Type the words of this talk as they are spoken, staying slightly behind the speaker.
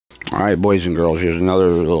Alright, boys and girls, here's another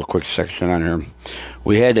little quick section on here.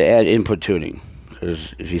 We had to add input tuning,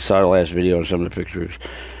 because if you saw the last video and some of the pictures,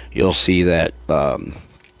 you'll see that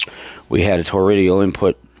we had a torradial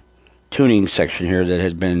input tuning section here that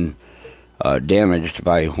had been damaged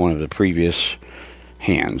by one of the previous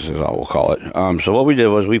hands, is all we'll call it. So what we did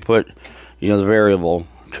was we put, the variable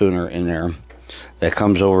tuner in there that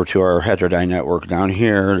comes over to our heterodyne network down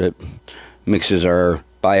here that mixes our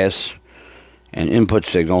bias and input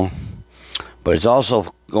signal, but it's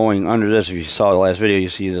also going under this. If you saw the last video, you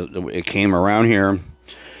see that it came around here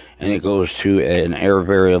and it goes to an air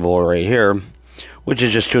variable right here, which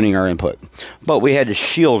is just tuning our input. But we had to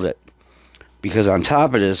shield it because on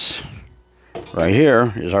top of this right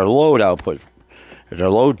here is our load output. There's our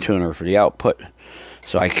load tuner for the output.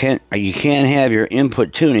 So you can't have your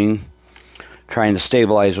input tuning trying to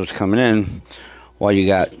stabilize what's coming in while you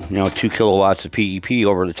got 2 kilowatts of PEP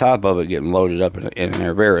over the top of it getting loaded up in an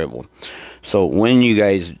air variable. So when you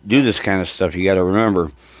guys do this kind of stuff, you got to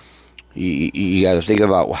remember, you got to think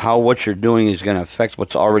about how what you're doing is going to affect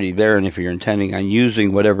what's already there, and if you're intending on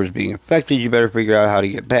using whatever's being affected, you better figure out how to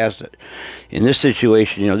get past it. In this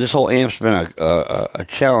situation, this whole amp's been a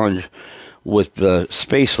challenge with the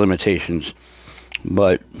space limitations,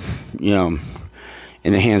 but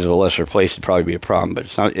in the hands of a lesser place, it'd probably be a problem. But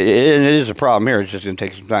it's not. It is a problem here. It's just going to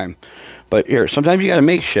take some time. But here, sometimes you got to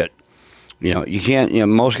make shit. You can't.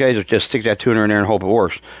 Most guys would just stick that tuner in there and hope it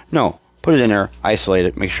works. No, put it in there, isolate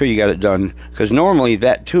it, make sure you got it done. Because normally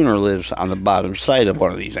that tuner lives on the bottom side of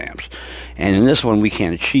one of these amps, and in this one we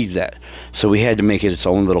can't achieve that. So we had to make it its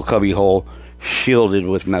own little cubby hole, shielded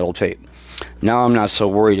with metal tape. Now I'm not so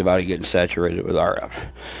worried about it getting saturated with RF.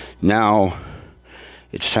 Now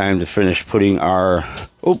it's time to finish putting our,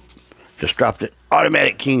 just dropped it,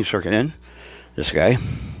 automatic keying circuit in. This guy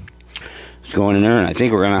is going in there, and I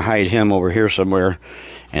think we're going to hide him over here somewhere.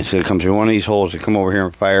 And it's going to come through one of these holes and come over here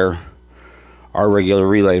and fire our regular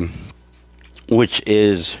relay, which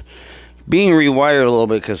is being rewired a little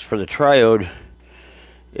bit because for the triode,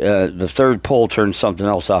 the third pole turned something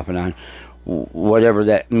else off and on. Whatever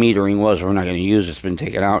that metering was, we're not going to use. It's been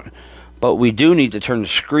taken out. But we do need to turn the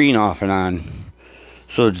screen off and on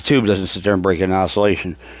so that the tube doesn't sit there and break an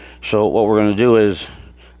oscillation. So what we're going to do is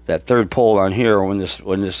that third pole on here, when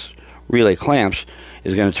this relay clamps,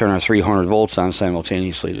 is going to turn our 300 volts on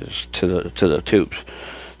simultaneously to the tubes.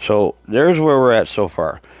 So there's where we're at so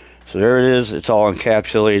far. So there it is. It's all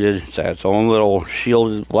encapsulated. It's got its own little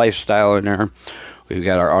shielded lifestyle in there. We've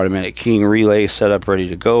got our automatic keying relay set up, ready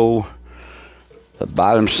to go. The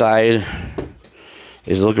bottom side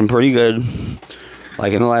is looking pretty good.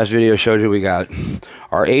 Like in the last video I showed you, we got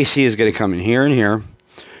our AC is going to come in here and here,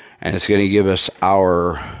 and it's going to give us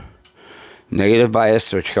our negative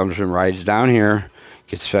bias, which comes from rides down here,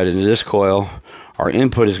 gets fed into this coil. Our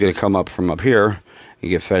input is going to come up from up here and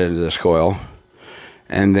get fed into this coil,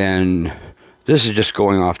 and then this is just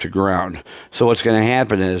going off to ground. So what's going to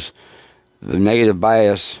happen is the negative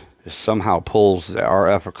bias somehow pulls the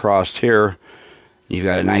RF across here. You've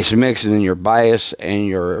got a nice mix, and then your bias and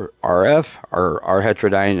your RF are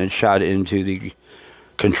heterodyne and shot into the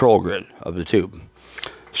control grid of the tube.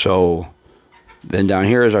 So then down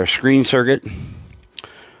here is our screen circuit,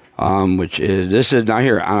 which is, this is now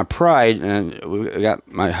here on a Pride, and we got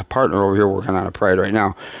my partner over here working on a Pride right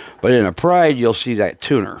now. But in a Pride, you'll see that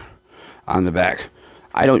tuner on the back.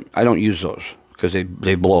 I don't use those because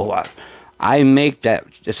they blow a lot. I make that,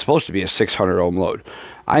 it's supposed to be a 600 ohm load.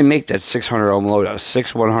 I make that 600 ohm load out of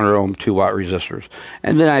 6 100 ohm 2-watt resistors.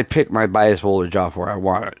 And then I pick my bias voltage off where I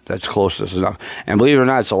want it. That's closest enough. And believe it or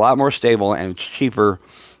not, it's a lot more stable and it's cheaper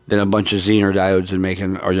than a bunch of Zener diodes and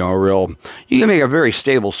making, a real, you can make a very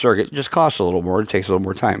stable circuit. It just costs a little more. It takes a little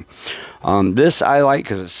more time. This I like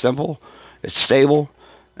because it's simple, it's stable,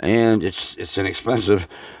 and it's inexpensive.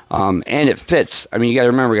 And it fits. I mean, you got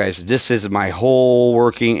to remember, guys, this is my whole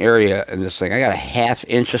working area in this thing. I got a 1/2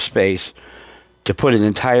 inch of space to put an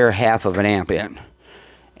entire 1/2 of an amp in,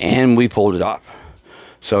 and we pulled it off.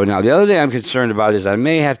 So now the other thing I'm concerned about is I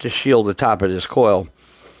may have to shield the top of this coil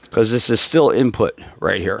because this is still input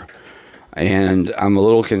right here, and I'm a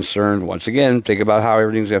little concerned. Once again, think about how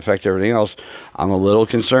everything's going to affect everything else. I'm a little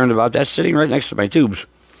concerned about that sitting right next to my tubes.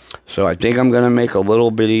 So I think I'm going to make a little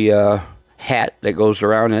bitty hat that goes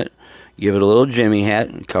around it, give it a little jimmy hat,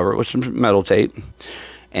 and cover it with some metal tape.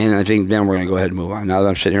 And I think then we're going to go ahead and move on. Now that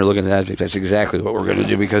I'm sitting here looking at that, I think that's exactly what we're going to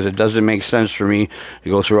do, because it doesn't make sense for me to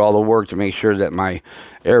go through all the work to make sure that my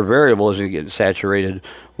air variable isn't getting saturated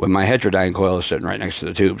when my heterodyne coil is sitting right next to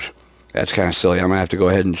the tubes. That's kind of silly. I'm going to have to go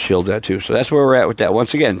ahead and shield that too. So that's where we're at with that.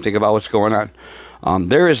 Once again, think about what's going on.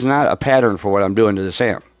 There is not a pattern for what I'm doing to this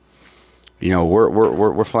amp. You know,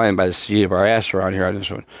 we're flying by the seat of our ass around here on this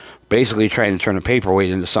one, basically trying to turn a paperweight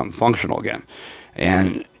into something functional again.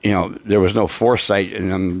 And you know, there was no foresight in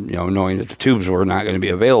them, you know, knowing that the tubes were not going to be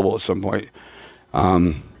available at some point.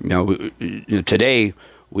 Today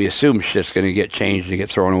we assume shit's going to get changed and get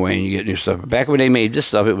thrown away and you get new stuff. But back when they made this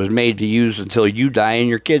stuff, it was made to use until you die and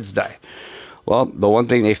your kids die. Well, the one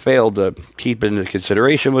thing they failed to keep into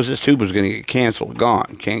consideration was this tube was going to get canceled,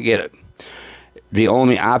 gone, can't get it. The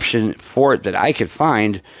only option for it that I could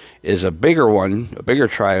find is a bigger one, a bigger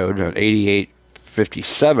triode, an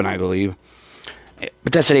 8857, I believe.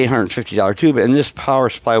 But that's an $850 tube, and this power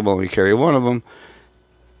supply will only carry one of them,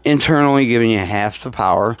 internally giving you half the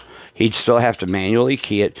power. He'd still have to manually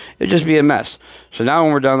key it. It'd just be a mess. So now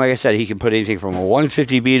when we're done, like I said, he can put anything from a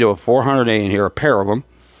 150B to a 400A in here, a pair of them,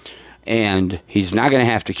 and he's not going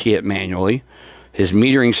to have to key it manually. His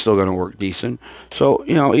metering's still going to work decent. So,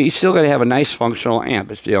 you know, he's still going to have a nice functional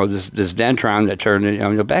amp. It's, you know, this Dentron that turned in, you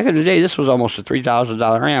know, back in the day, this was almost a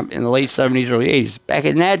 $3,000 amp in the late 70s, early 80s. Back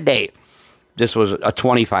in that day, this was a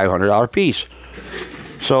 $2,500 piece.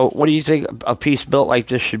 So what do you think a piece built like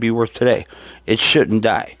this should be worth today? It shouldn't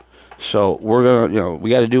die. So we're going to, you know, we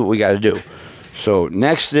got to do what we got to do. So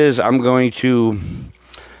next is I'm going to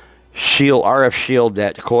RF shield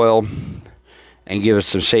that coil and give it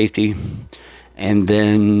some safety. And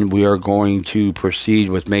then we are going to proceed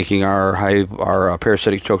with making our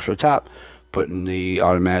parasitic chokes for the top, putting the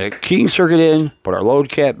automatic keying circuit in, put our load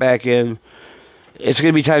cap back in. It's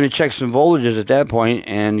going to be time to check some voltages at that point,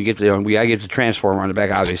 and get the we gotta get the transformer on the back,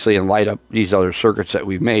 obviously, and light up these other circuits that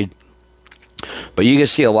we've made. But you can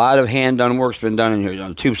see a lot of hand-done work's been done in here. You know,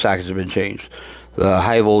 the tube sockets have been changed. The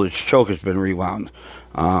high voltage choke has been rewound.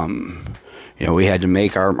 You know, we had to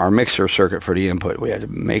make our mixer circuit for the input. We had to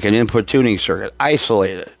make an input tuning circuit,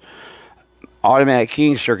 isolate it. Automatic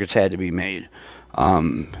keying circuits had to be made.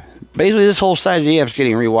 Basically, this whole side of the amp is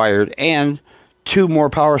getting rewired, and 2 more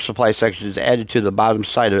power supply sections added to the bottom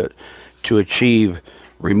side of it to achieve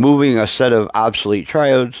removing a set of obsolete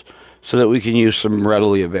triodes so that we can use some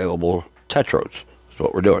readily available TETRODES. That's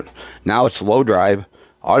what we're doing. Now it's low drive,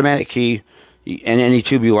 automatic key, and any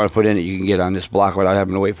tube you want to put in it, you can get on this block without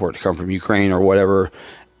having to wait for it to come from Ukraine or whatever.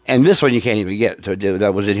 And this one you can't even get. So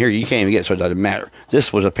that was in here, you can't even get, so it doesn't matter.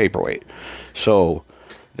 This was a paperweight. So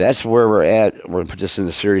that's where we're at. We're going to put this in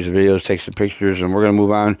a series of videos, take some pictures, and we're going to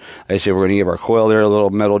move on. Like I said, we're going to give our coil there a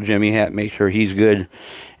little metal Jimmy hat, make sure he's good,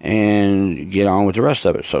 and get on with the rest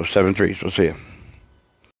of it. So 7-3s. We'll see you.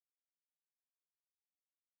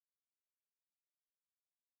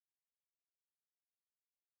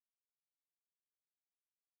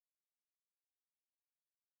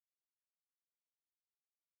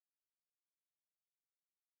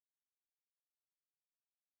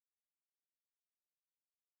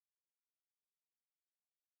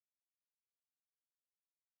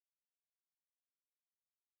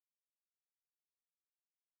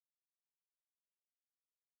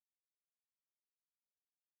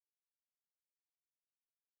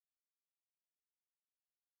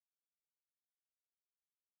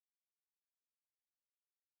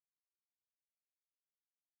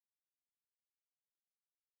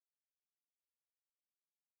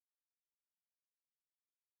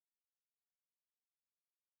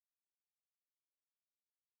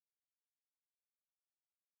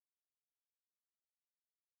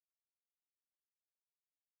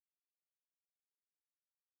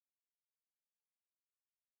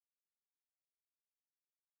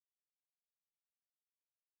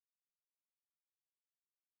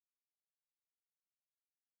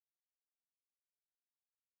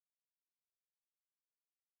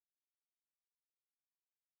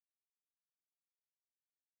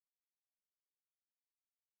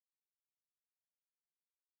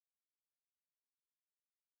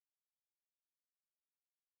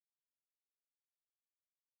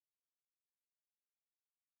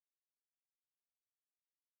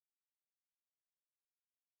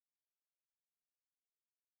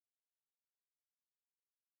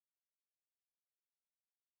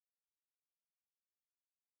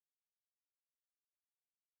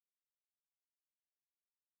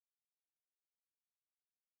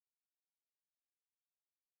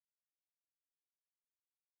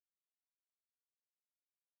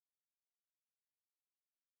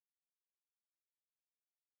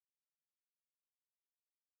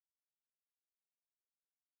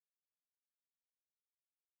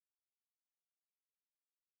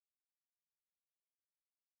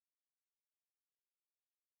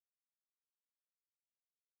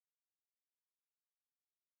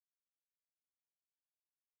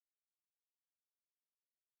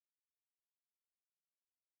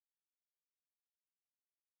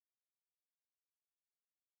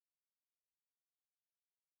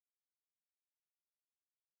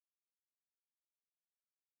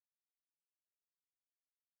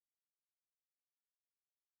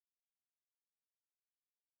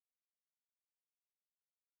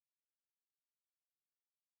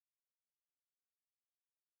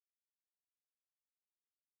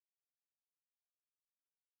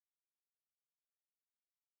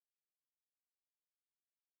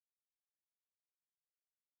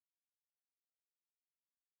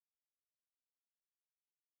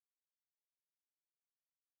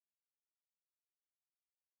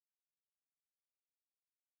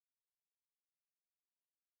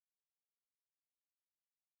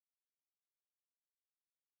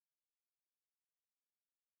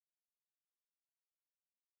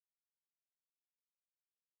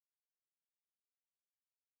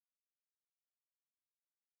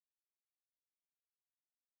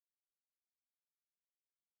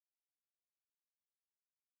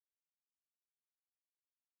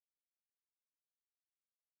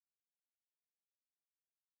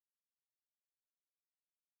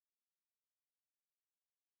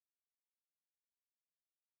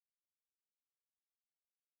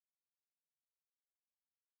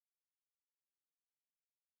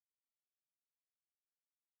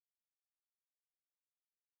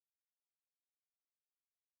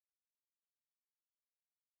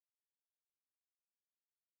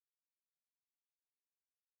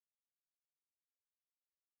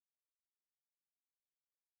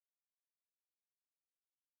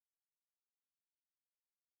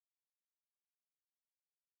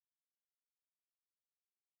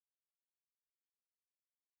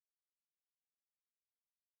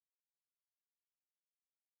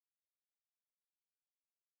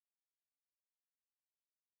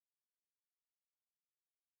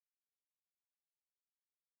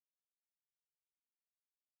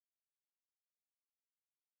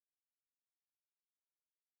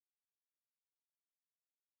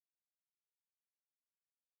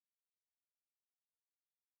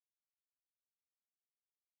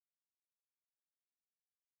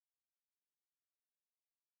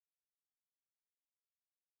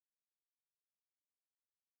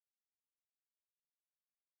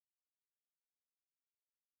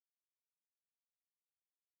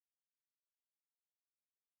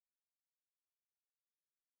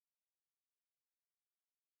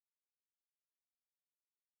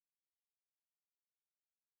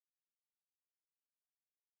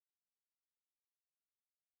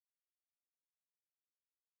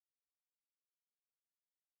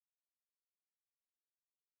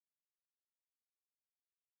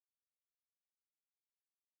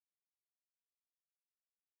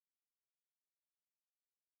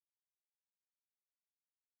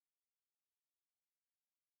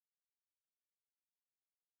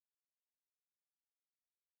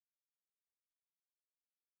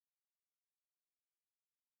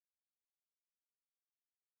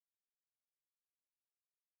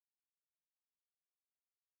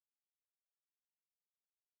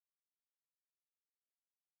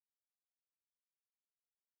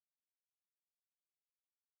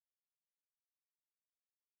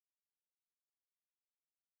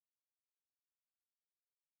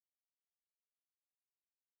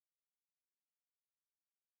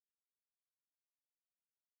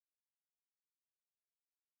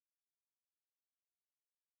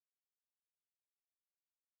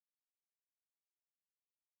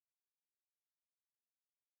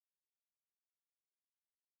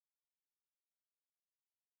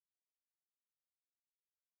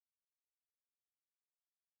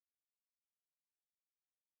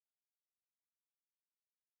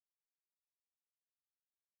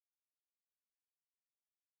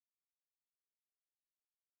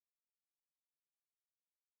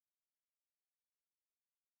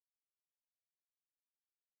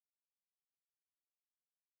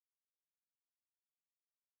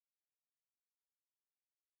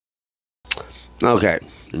 Okay,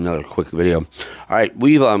 another quick video. All right,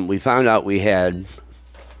 we found out we had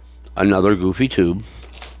another goofy tube.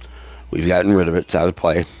 We've gotten rid of it. It's out of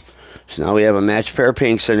play. So now we have a matched pair of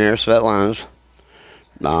pinks in there, Svetlana's.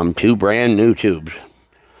 2 brand new tubes.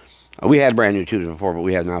 We had brand new tubes before, but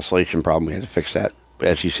we had an oscillation problem. We had to fix that,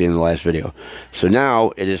 as you see in the last video. So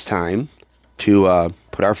now it is time to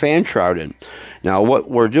put our fan shroud in. Now what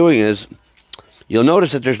we're doing is, you'll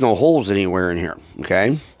notice that there's no holes anywhere in here,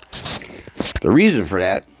 okay? The reason for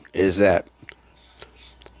that is that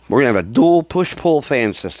we're going to have a dual push-pull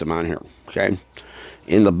fan system on here, okay?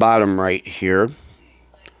 In the bottom right here,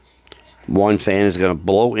 one fan is going to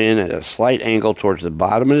blow in at a slight angle towards the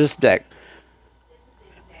bottom of this deck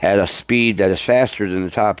at a speed that is faster than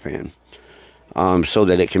the top fan, so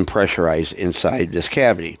that it can pressurize inside this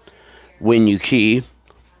cavity. When you key,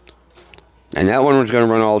 and that one was going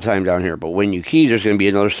to run all the time down here, but when you key, there's going to be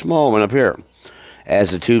another small one up here.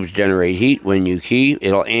 As the tubes generate heat, when you key,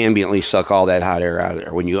 it'll ambiently suck all that hot air out of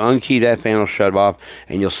there. When you unkey, that fan will shut off,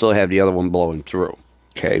 and you'll still have the other one blowing through.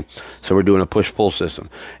 Okay, so we're doing a push-pull system.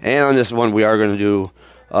 And on this one, we are going to do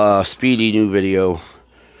a speedy new video.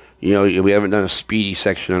 You know, we haven't done a speedy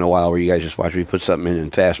section in a while where you guys just watch me put something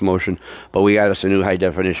in fast motion. But we got us a new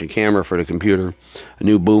high-definition camera for the computer, a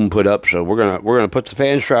new boom put up. So we're gonna put the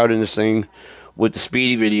fan shroud in this thing with the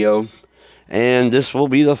speedy video. And this will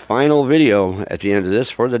be the final video at the end of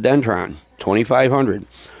this for the Dentron 2500.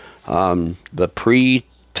 The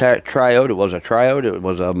pre-triode, it was a triode. It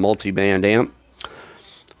was a multi-band amp.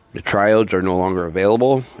 The triodes are no longer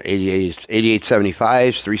available.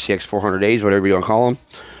 8875s, 3CX 400As, whatever you want to call them,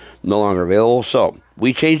 no longer available. So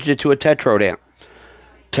we changed it to a tetrode amp.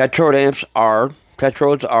 Tetrodes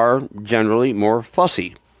are generally more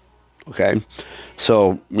fussy. Okay,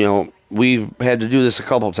 so you know, we've had to do this a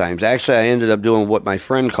couple times. Actually, I ended up doing what my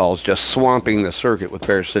friend calls just swamping the circuit with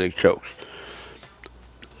parasitic chokes.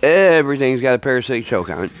 Everything's got a parasitic choke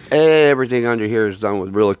on it. Everything under here is done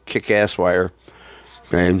with real kick-ass wire.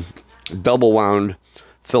 Okay, double wound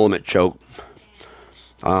filament choke.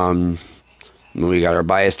 We got our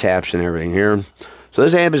bias taps and everything here. So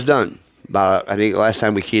this amp is done. About, I think last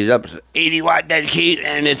time we keyed it up, it's 80 watt dead key,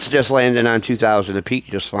 and it's just landing on 2000 a peak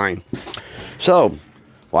just fine. So,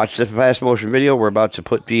 watch the fast motion video. We're about to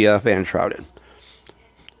put the fan shroud in.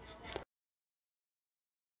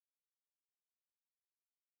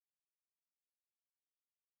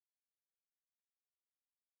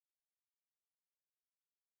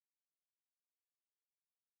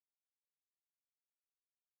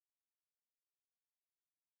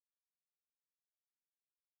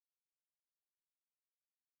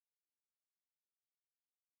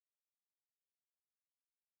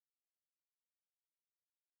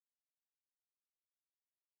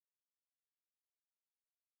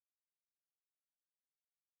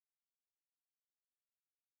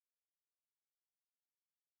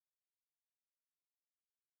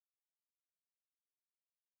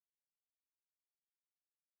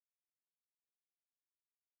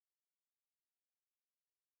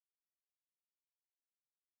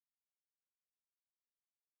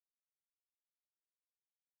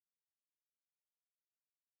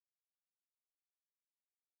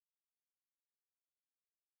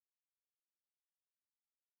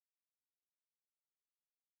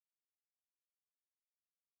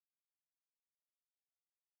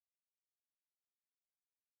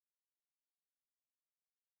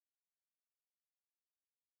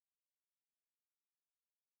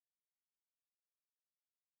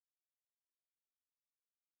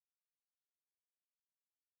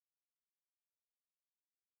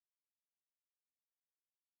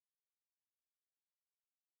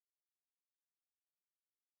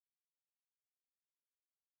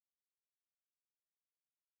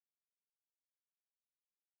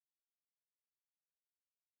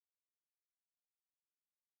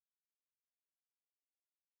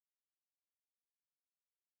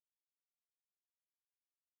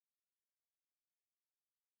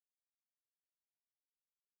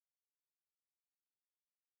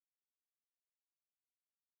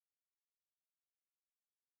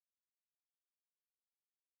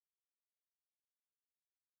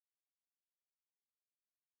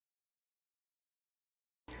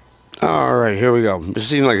 Alright, here we go. This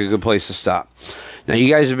seems like a good place to stop. Now,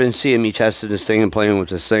 you guys have been seeing me testing this thing and playing with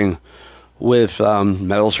this thing with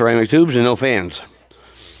metal ceramic tubes and no fans.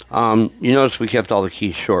 You notice we kept all the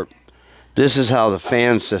keys short. This is how the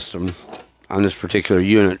fan system on this particular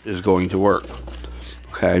unit is going to work.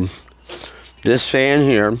 Okay. This fan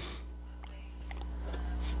here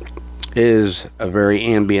is a very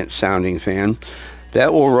ambient sounding fan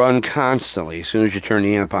that will run constantly as soon as you turn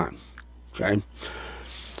the amp on. Okay.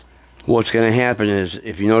 what's going to happen is,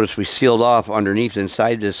 if you notice, we sealed off underneath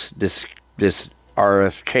inside this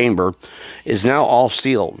RF chamber is now all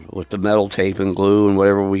sealed with the metal tape and glue and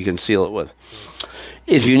whatever we can seal it with.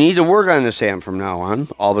 If you need to work on this amp from now on,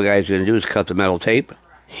 all the guy's going to do is cut the metal tape,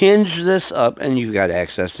 hinge this up, and you've got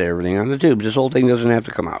access to everything on the tubes. This whole thing doesn't have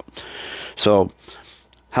to come out. So,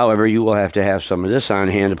 however, you will have to have some of this on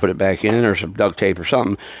hand to put it back in, or some duct tape or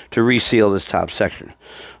something to reseal this top section.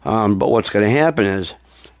 But what's going to happen is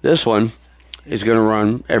this one is going to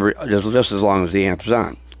run just as long as the amp is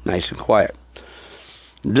on, nice and quiet.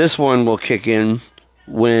 This one will kick in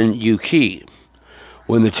when you key.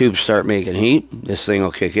 When the tubes start making heat, this thing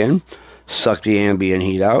will kick in, suck the ambient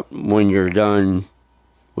heat out. When you're done,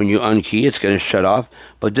 when you unkey, it's going to shut off.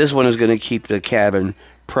 But this one is going to keep the cabin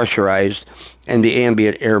pressurized and the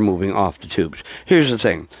ambient air moving off the tubes. Here's the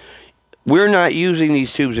thing. We're not using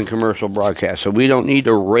these tubes in commercial broadcast, so we don't need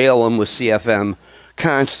to rail them with CFM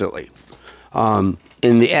constantly.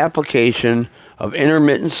 In the application of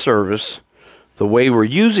intermittent service, the way we're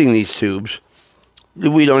using these tubes,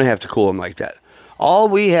 we don't have to cool them like that. All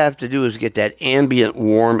we have to do is get that ambient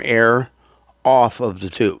warm air off of the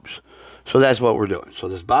tubes. So that's what we're doing. So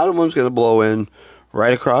this bottom one's going to blow in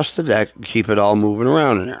right across the deck and keep it all moving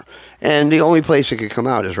around in there. And the only place it could come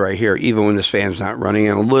out is right here, even when this fan's not running,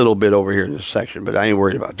 and a little bit over here in this section. But I ain't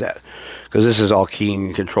worried about that, because this is all keying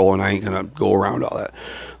and control, and I ain't going to go around all that.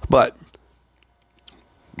 But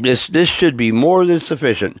this should be more than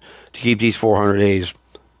sufficient to keep these 400As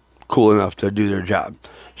cool enough to do their job.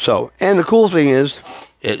 So, and the cool thing is,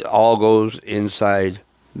 it all goes inside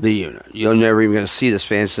the unit. You're never even going to see this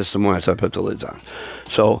fan system once I put the lids on.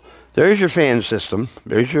 So, there's your fan system.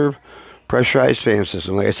 There's your pressurized fan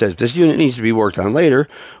system. Like I said, if this unit needs to be worked on later,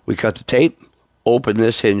 we cut the tape, open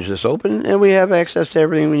this, hinge this open, and we have access to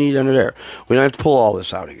everything we need under there. We don't have to pull all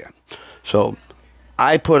this out again. So,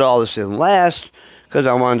 I put all this in last because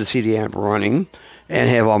I wanted to see the amp running and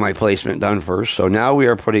have all my placement done first. So now we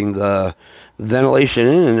are putting the ventilation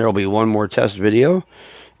in, and there will be one more test video,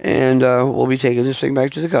 and we'll be taking this thing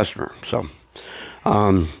back to the customer. So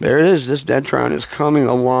there it is. This Dentron is coming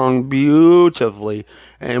along beautifully,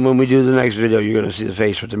 and when we do the next video, you're going to see the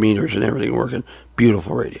face with the meters and everything working.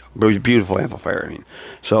 Beautiful radio, beautiful amplifier. I mean,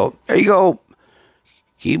 so there you go.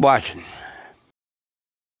 Keep watching.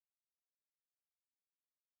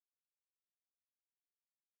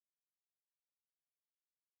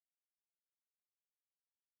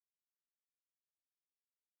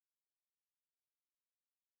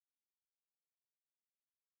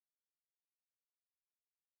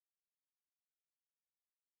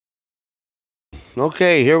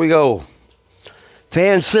 Okay, here we go.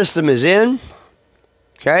 Fan system is in.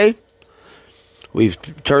 Okay. We've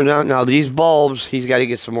turned on. Now, these bulbs, he's got to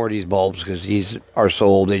get some more of these bulbs because these are so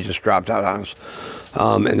old, they just dropped out on us.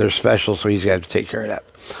 And they're special, so he's got to take care of that.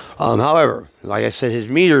 However, like I said, his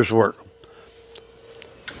meters work.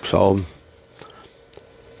 So,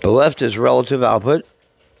 the left is relative output.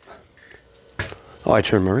 Oh, I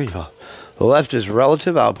turned my radio off. The left is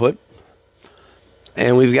relative output.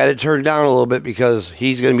 And we've got it turned down a little bit because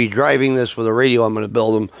he's going to be driving this with a radio I'm going to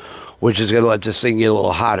build him, which is going to let this thing get a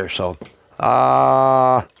little hotter. So,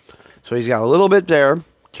 so he's got a little bit there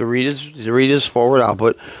to read his forward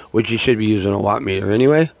output, which he should be using a watt meter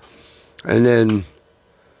anyway. And then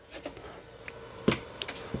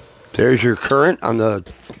there's your current on the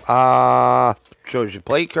shows you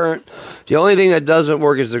plate current. The only thing that doesn't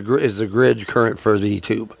work is the grid current for the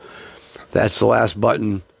tube. That's the last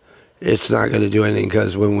button. It's not going to do anything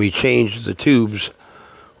because when we changed the tubes,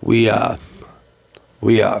 we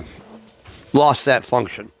lost that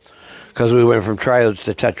function because we went from triodes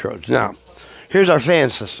to tetrodes. Now, here's our fan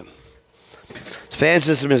system. The fan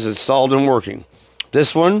system is installed and working.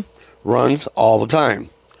 This one runs all the time.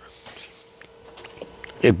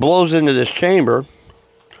 It blows into this chamber.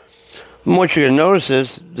 And what you're going to notice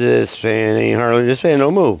is this fan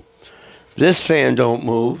don't move. This fan don't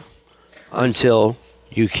move until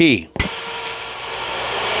you key.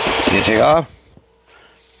 See it take off?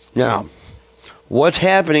 Now, what's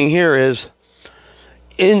happening here is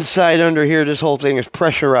inside under here, this whole thing is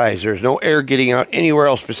pressurized. There's no air getting out anywhere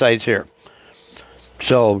else besides here.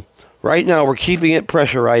 So, right now we're keeping it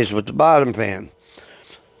pressurized with the bottom fan.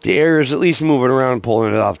 The air is at least moving around,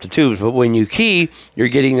 pulling it off the tubes. But when you key, you're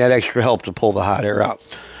getting that extra help to pull the hot air out.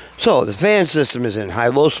 So, the fan system is in.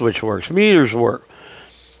 High-low switch works. Meters work.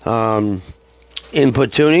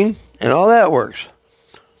 Input tuning, and all that works.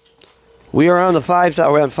 We are on the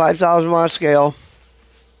 5,000 watt scale.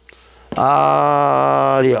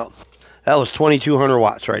 Audio. That was 2,200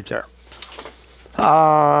 watts right there.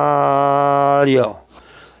 Audio.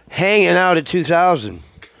 Hanging out at 2,000.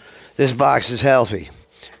 This box is healthy.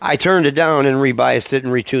 I turned it down and rebiased it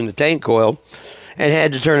and retuned the tank coil and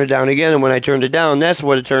had to turn it down again. And when I turned it down, that's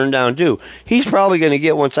what it turned down to. He's probably going to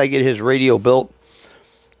get, once I get his radio built,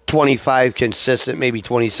 25 consistent, maybe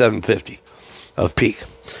 2750 of peak.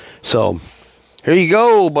 So here you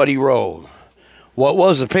go, Buddy Rowe. What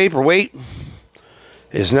was the paperweight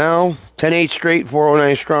is now 10-8 straight,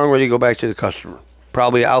 409 strong, ready to go back to the customer.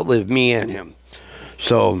 Probably outlived me and him.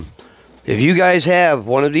 So if you guys have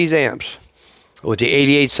one of these amps with the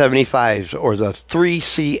 8875s or the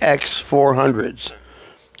 3CX400s,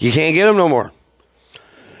 you can't get them no more.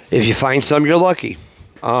 If you find some, you're lucky.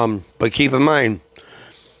 But keep in mind,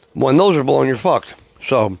 when those are blowing, you're fucked.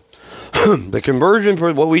 So the conversion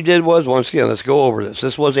for what we did was, once again, let's go over this.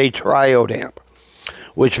 This was a triode amp,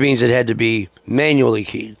 which means it had to be manually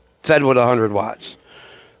keyed, fed with 100 watts.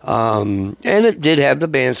 And it did have the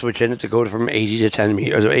band switch in it to go from 80 to 10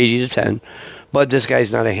 meters, or 80 to 10. But this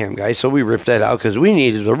guy's not a ham guy, so we ripped that out because we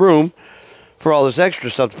needed the room for all this extra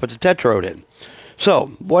stuff to put the tetrode in. So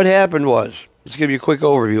what happened was, let's give you a quick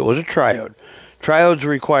overview. It was a triode. Triodes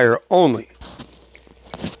require only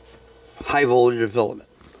high voltage filament.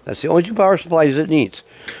 That's the only two power supplies it needs.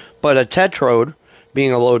 But a tetrode,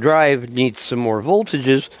 being a low drive, needs some more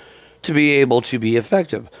voltages to be able to be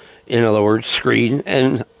effective. In other words, screen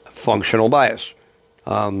and functional bias.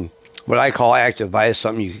 What I call active bias,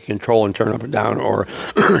 something you can control and turn up and down, or,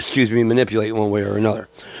 excuse me, manipulate one way or another.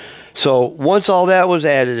 So once all that was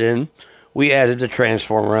added in, we added the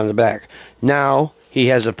transformer on the back. Now he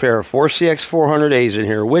has a pair of 4CX400As in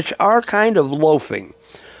here, which are kind of loafing.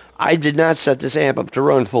 I did not set this amp up to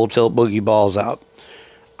run full tilt boogie balls out.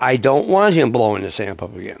 I don't want him blowing this amp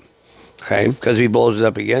up again. Okay, because if he blows it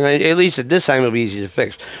up again, at least at this time it'll be easy to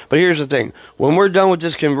fix. But here's the thing. When we're done with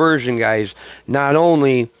this conversion, guys, not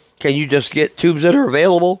only can you just get tubes that are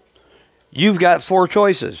available, you've got 4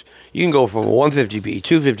 choices. You can go from a 150B,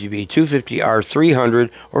 250B, 250R,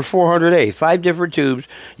 300, or 400A. 5 different tubes.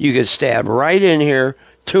 You can stab right in here,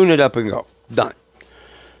 tune it up, and go. Done.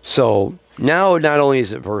 So now not only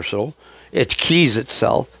is it versatile, it keys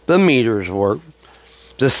itself. The meters work.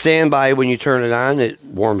 The standby, when you turn it on, it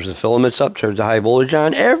warms the filaments up, turns the high voltage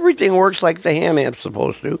on. Everything works like the ham amp's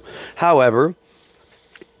supposed to. However,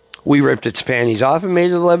 we ripped its panties off and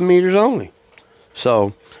made it 11 meters only.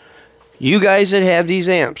 So, you guys that have these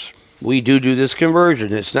amps, we do this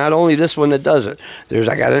conversion. It's not only this one that does it.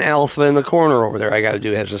 I got an alpha in the corner over there I got to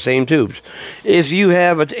do. It has the same tubes. If you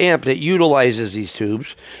have an amp that utilizes these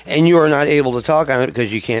tubes, and you are not able to talk on it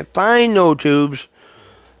because you can't find no tubes,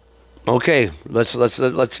 okay, let's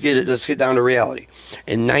get down to reality.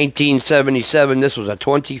 In 1977, this was a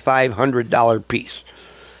 $2,500 piece.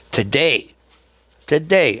 Today,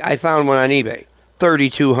 I found one on eBay,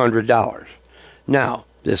 $3,200. Now,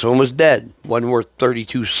 this one was dead, wasn't worth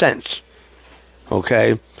 32 cents.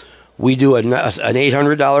 Okay, we do an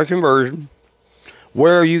 $800 conversion.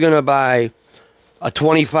 Where are you going to buy a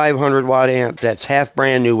 2,500 watt amp that's half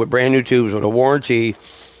brand new with brand new tubes with a warranty,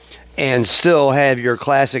 and still have your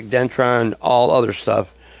classic Dentron, all other stuff?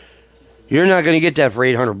 You're not going to get that for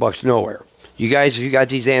 $800 nowhere. You guys, if you got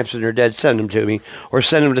these amps and they're dead, send them to me, or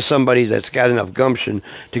send them to somebody that's got enough gumption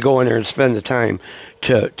to go in there and spend the time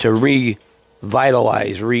to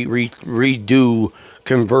revitalize, redo,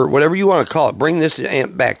 convert, whatever you want to call it. Bring this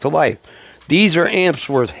amp back to life. These are amps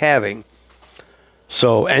worth having.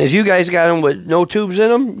 So, and if you guys got them with no tubes in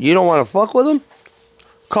them, you don't want to fuck with them,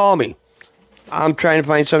 call me. I'm trying to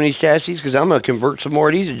find some of these chassis because I'm going to convert some more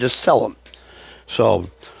of these and just sell them. So,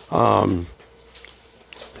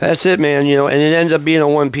 that's it, man. You know, and it ends up being a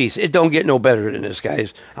one piece. It don't get no better than this,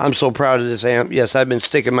 guys. I'm so proud of this amp. Yes, I've been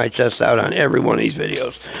sticking my chest out on every one of these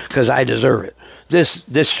videos because I deserve it.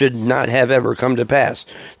 This should not have ever come to pass.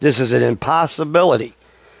 This is an impossibility.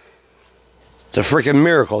 It's a freaking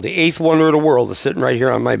miracle. The 8th wonder of the world is sitting right here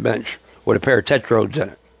on my bench with a pair of tetrodes in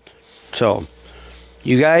it. So,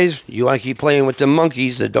 you guys, you want to keep playing with them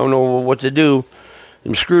monkeys that don't know what to do,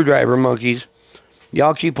 them screwdriver monkeys.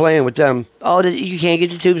 Y'all keep playing with them. Oh, you can't get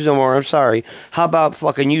the tubes no more. I'm sorry. How about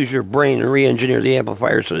fucking use your brain and re-engineer the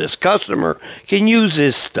amplifier so this customer can use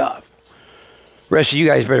this stuff? Rest of you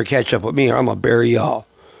guys better catch up with me or I'm going to bury y'all.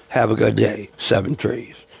 Have a good day. 7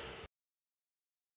 trees.